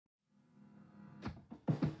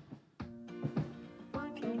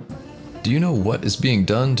Do you know what is being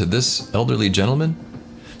done to this elderly gentleman?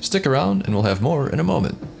 Stick around and we'll have more in a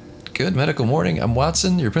moment. Good medical morning, I'm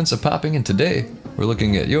Watson, your Prince of Popping, and today we're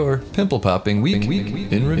looking at your Pimple Popping Week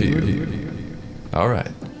in Review.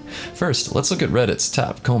 Alright, first let's look at Reddit's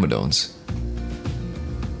top comedones.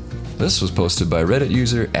 This was posted by Reddit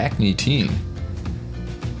user Acne Teen.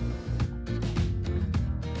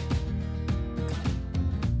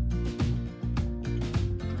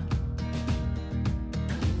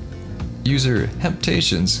 User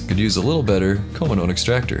Hemptations could use a little better comedone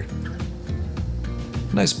extractor.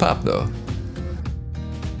 Nice pop though.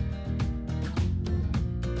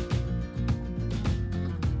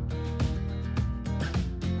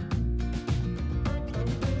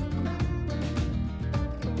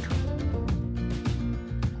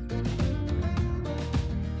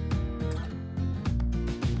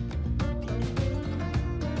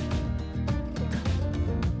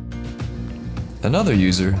 Another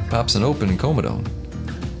user pops an open comedone.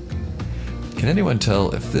 Can anyone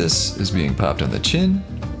tell if this is being popped on the chin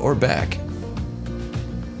or back?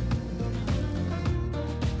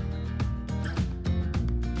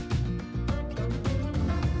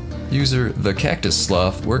 User The Cactus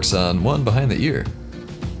Sloth works on one behind the ear.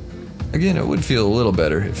 Again, it would feel a little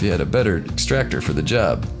better if you had a better extractor for the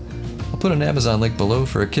job. I'll put an Amazon link below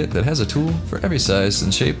for a kit that has a tool for every size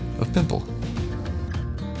and shape of pimple.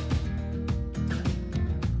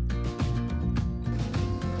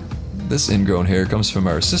 This ingrown hair comes from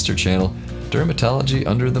our sister channel, Dermatology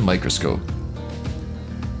Under the Microscope.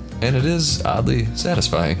 And it is oddly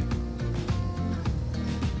satisfying.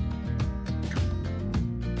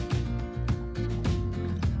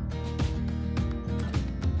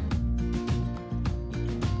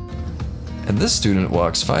 And this student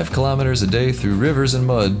walks 5 kilometers a day through rivers and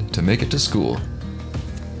mud to make it to school.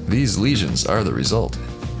 These lesions are the result.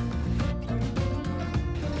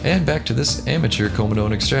 And back to this amateur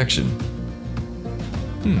comedone extraction.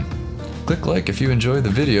 Click like if you enjoy the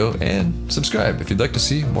video and subscribe if you'd like to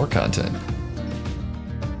see more content.